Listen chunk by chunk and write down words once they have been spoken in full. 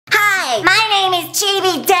Hey! My name is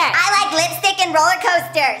Chibi. I like lipstick and roller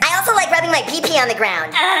coasters. I also like rubbing my pee-pee on the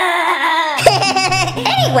ground.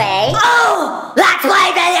 Anyway. Oh! Let's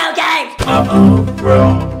play video games!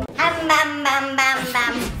 UhOhBro.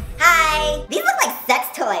 Hi. These look like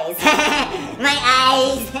sex toys. My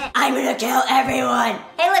eyes. I'm gonna kill everyone.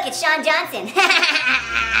 Hey, look, it's Sean Johnson.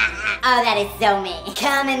 Oh, that is so me.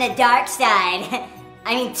 Come in the dark side.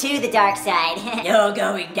 I mean, to the dark side. You're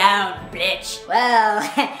going down, bitch. Whoa.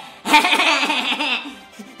 This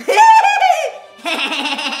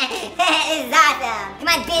is awesome. Come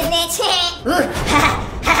on, business.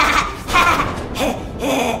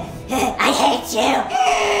 I hate you.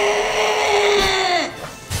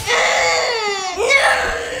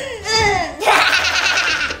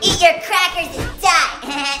 Eat your crackers and die.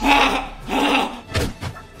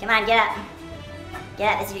 Come on, get up. Get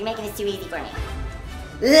up. You're making this too easy for me.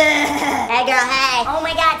 Hey, girl, hey. Oh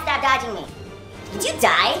my god, stop dodging me. Did you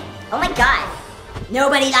die? Oh my god.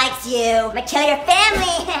 Nobody likes you. I'm gonna kill your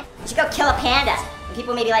family. You should go kill a panda. And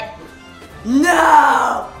people may be like,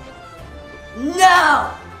 no!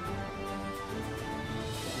 No!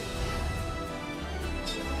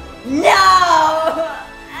 No!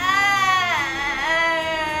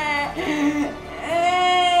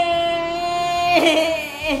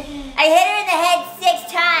 I hit her in the head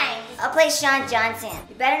 6 times. I'll play Sean Johnson.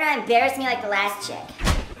 You better not embarrass me like the last chick.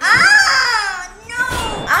 Ah! No!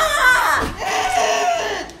 Ah!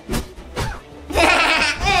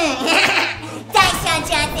 Die, Sean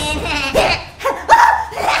Johnson!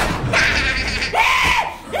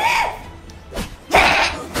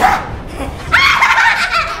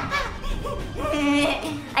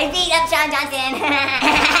 I beat up Sean Johnson!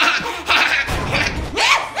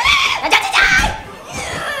 I'm about to die!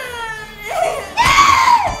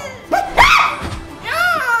 No!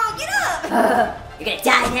 Get up! You're gonna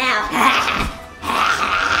die now!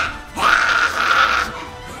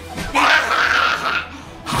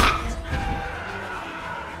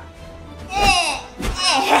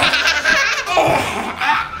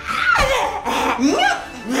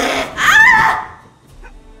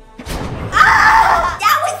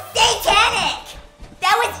 That was satanic!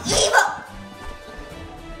 That was evil!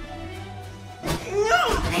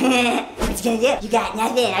 What you gonna do? You got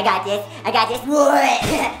nothing. I got this. I got this. What?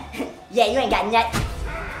 Yeah, you ain't got nothing.